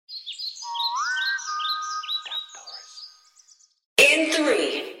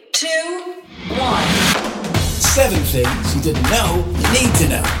3, 2, 1. 7 things you didn't know you need to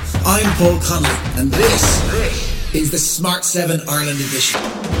know. I'm Paul Connolly, and this is the Smart 7 Ireland edition.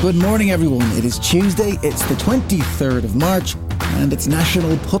 Good morning, everyone. It is Tuesday, it's the 23rd of March, and it's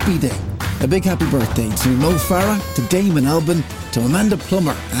National Puppy Day. A big happy birthday to Mo Farah, to Damon Alban, to Amanda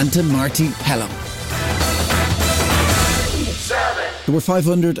Plummer, and to Marty Pelham. There were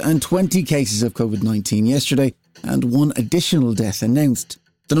 520 cases of COVID-19 yesterday, and 1 additional death announced.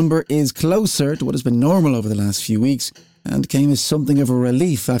 The number is closer to what has been normal over the last few weeks and came as something of a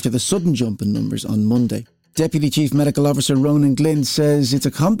relief after the sudden jump in numbers on Monday. Deputy Chief Medical Officer Ronan Glynn says it's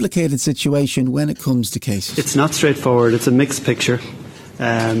a complicated situation when it comes to cases. It's not straightforward, it's a mixed picture.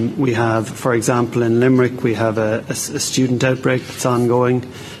 We have, for example, in Limerick, we have a student outbreak that's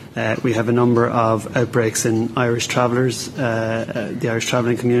ongoing. We have a number of outbreaks in Irish travellers, the Irish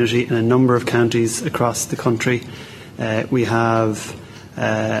travelling community in a number of counties across the country. We have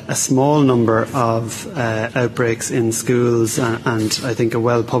a small number of outbreaks in schools and I think a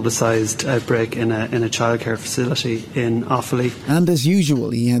well-publicised outbreak in a childcare facility in Offaly. And as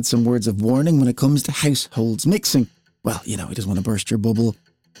usual, he had some words of warning when it comes to households mixing. Well, you know, he doesn't want to burst your bubble,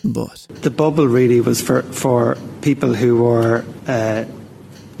 but... The bubble really was for people who were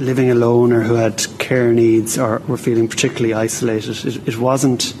living alone or who had care needs or were feeling particularly isolated. It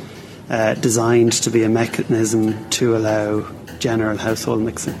wasn't designed to be a mechanism to allow general household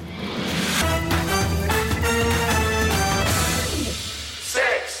mixing.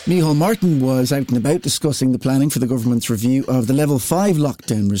 6. Micheal Martin was out and about discussing the planning for the government's review of the Level 5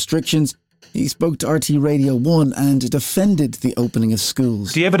 lockdown restrictions. He spoke to RT Radio 1 and defended the opening of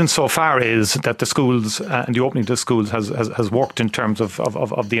schools. The evidence so far is that the schools and the opening of the schools has worked in terms of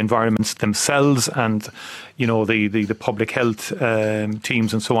the environments themselves, and you know the public health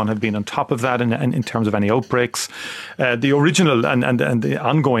teams and so on have been on top of that in terms of any outbreaks. The original and the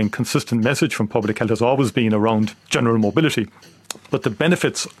ongoing consistent message from public health has always been around general mobility, but the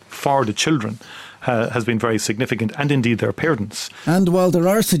benefits for the children has been very significant, and indeed their parents. And while there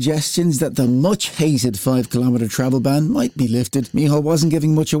are suggestions that the much-hated 5-kilometre travel ban might be lifted, Micheal wasn't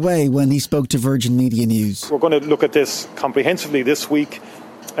giving much away when he spoke to Virgin Media News. We're going to look at this comprehensively this week,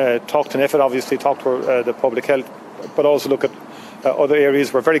 talk to NPHET, obviously, talk to the public health, but also look at other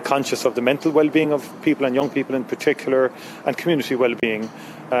areas. We're very conscious of the mental well-being of people, and young people in particular, and community well-being.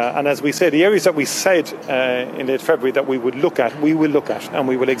 And as we say, the areas that we said in late February that we would look at, we will look at and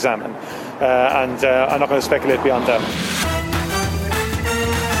we will examine. And I'm not going to speculate beyond that.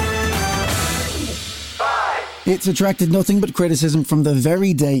 5. It's attracted nothing but criticism from the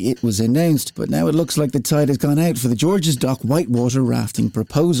very day it was announced, but now it looks like the tide has gone out for the George's Dock whitewater rafting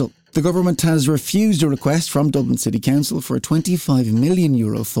proposal. The government has refused a request from Dublin City Council for a €25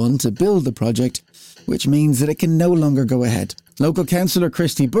 million fund to build the project, which means that it can no longer go ahead. Local councillor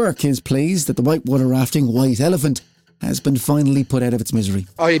Christy Burke is pleased that the whitewater rafting White Elephant has been finally put out of its misery.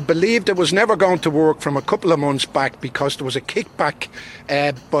 I believed it was never going to work from a couple of months back because there was a kickback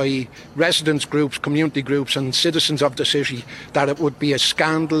by residents groups, community groups and citizens of the city that it would be a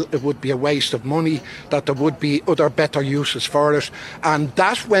scandal, it would be a waste of money, that there would be other better uses for it. And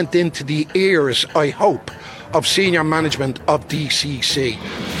that went into the ears, I hope, of senior management of DCC.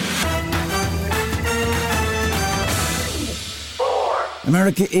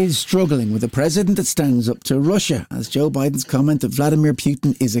 America is struggling with a president that stands up to Russia, as Joe Biden's comment that Vladimir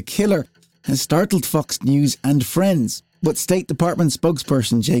Putin is a killer has startled Fox News and friends. But State Department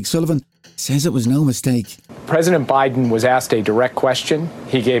spokesperson Jake Sullivan says it was no mistake. President Biden was asked a direct question.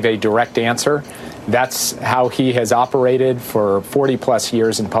 He gave a direct answer. That's how he has operated for 40 plus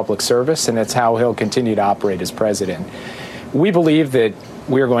years in public service, and it's how he'll continue to operate as president. We believe that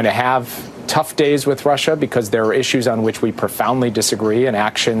we are going to have tough days with Russia because there are issues on which we profoundly disagree and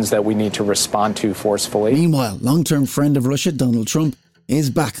actions that we need to respond to forcefully. Meanwhile, long-term friend of Russia, Donald Trump, is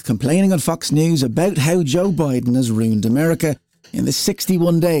back complaining on Fox News about how Joe Biden has ruined America in the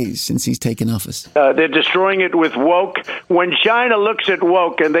 61 days since he's taken office. They're destroying it with woke. When China looks at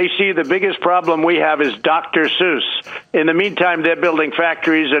woke and they see the biggest problem we have is Dr. Seuss, in the meantime, they're building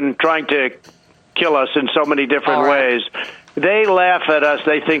factories and trying to kill us in so many different ways. They laugh at us.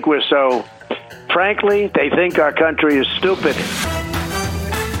 They think we're so... Frankly, they think our country is stupid. 3.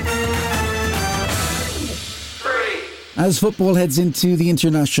 As football heads into the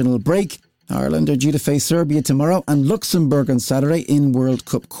international break, Ireland are due to face Serbia tomorrow and Luxembourg on Saturday in World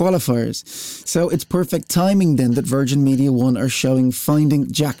Cup qualifiers. So it's perfect timing then that Virgin Media 1 are showing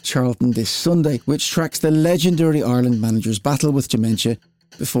Finding Jack Charlton this Sunday, which tracks the legendary Ireland manager's battle with dementia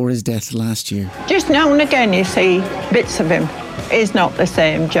before his death last year. Just now and again you see bits of him. He's not the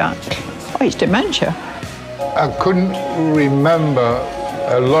same Jack. Oh, it's dementia. I couldn't remember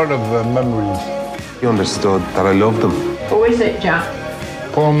a lot of the memories. He understood that I loved him. Who is it, Jack?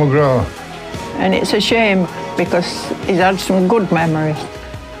 Paul McGrath. And it's a shame because he's had some good memories.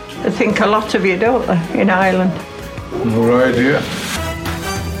 I think a lot of you, don't they, in Ireland? No idea.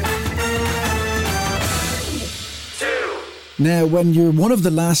 Now, when you're one of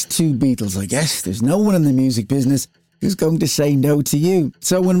the last two Beatles, I guess, there's no one in the music business who's going to say no to you.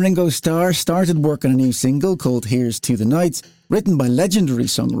 So when Ringo Starr started work on a new single called Here's to the Night, written by legendary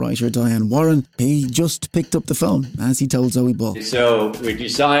songwriter Diane Warren, he just picked up the phone, as he told Zoe Ball. So we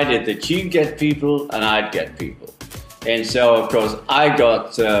decided that you'd get people and I'd get people. And so, of course, I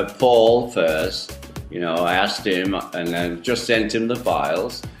got Paul first. I asked him and then just sent him the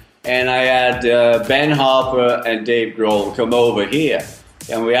files. And I had Ben Harper and Dave Grohl come over here.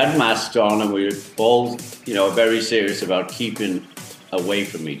 And we had masks on and we were all, very serious about keeping away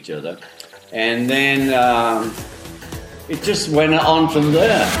from each other. And then it just went on from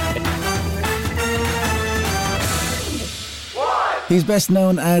there. He's best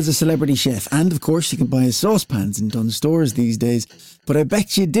known as a celebrity chef, and of course you can buy his saucepans in Dunnes stores these days. But I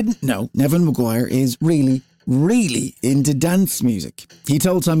bet you didn't know Neven Maguire is really into dance music. He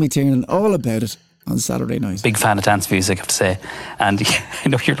told Tommy Tiernan all about it on Saturday night. Big fan of dance music, I have to say. And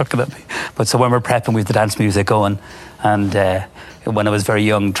you're looking at me. But so when we're prepping, we have the dance music going. And when I was very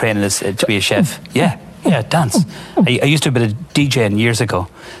young, training to be a chef, yeah, dance. I used to do a bit of DJing years ago,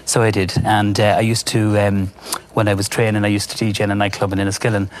 so I did. And I used to, when I was training, I used to DJ in a nightclub in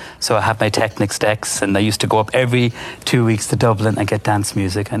Enniskillen. So I had my Technics decks, and I used to go up every 2 weeks to Dublin and get dance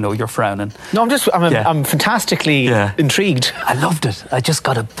music. I know you're frowning. No, I'm fantastically intrigued. I loved it. I just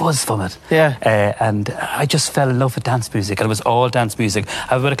got a buzz from it. Yeah. And I just fell in love with dance music, and it was all dance music.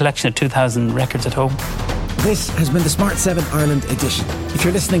 I have a collection of 2,000 records at home. This has been the Smart 7 Ireland edition. If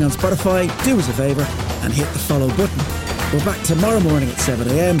you're listening on Spotify, do us a favour and hit the follow button. We're back tomorrow morning at 7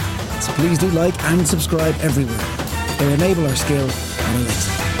 a.m, so please do like and subscribe everywhere. They enable our skill on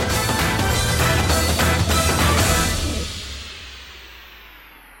Alexa.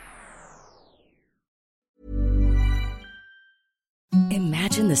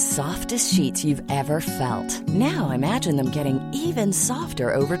 Imagine the softest sheets you've ever felt. Now imagine them getting even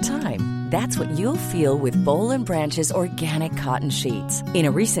softer over time. That's what you'll feel with Boll & Branch's organic cotton sheets. In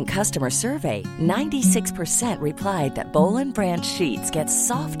a recent customer survey, 96% replied that Boll & Branch sheets get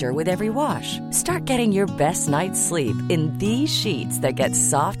softer with every wash. Start getting your best night's sleep in these sheets that get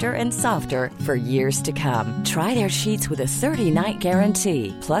softer and softer for years to come. Try their sheets with a 30-night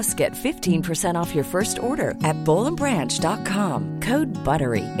guarantee. Plus, get 15% off your first order at bollandbranch.com. Code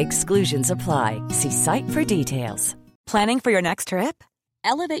BUTTERY. Exclusions apply. See site for details. Planning for your next trip?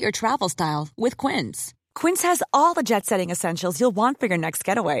 Elevate your travel style with Quince. Quince has all the jet-setting essentials you'll want for your next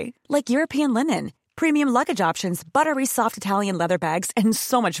getaway, like European linen, premium luggage options, buttery soft Italian leather bags, and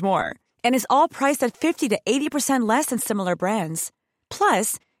so much more. And is all priced at 50 to 80% less than similar brands.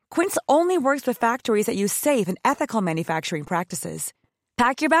 Plus, Quince only works with factories that use safe and ethical manufacturing practices.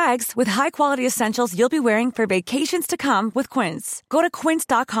 Pack your bags with high-quality essentials you'll be wearing for vacations to come with Quince. Go to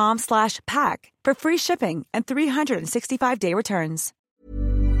quince.com/pack for free shipping and 365-day returns.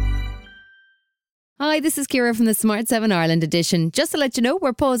 Hi, this is Ciara from the Smart 7 Ireland edition. Just to let you know,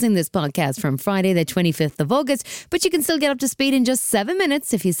 we're pausing this podcast from Friday the 25th of August, but you can still get up to speed in just 7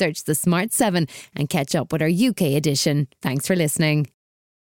 minutes if you search the Smart 7 and catch up with our UK edition. Thanks for listening.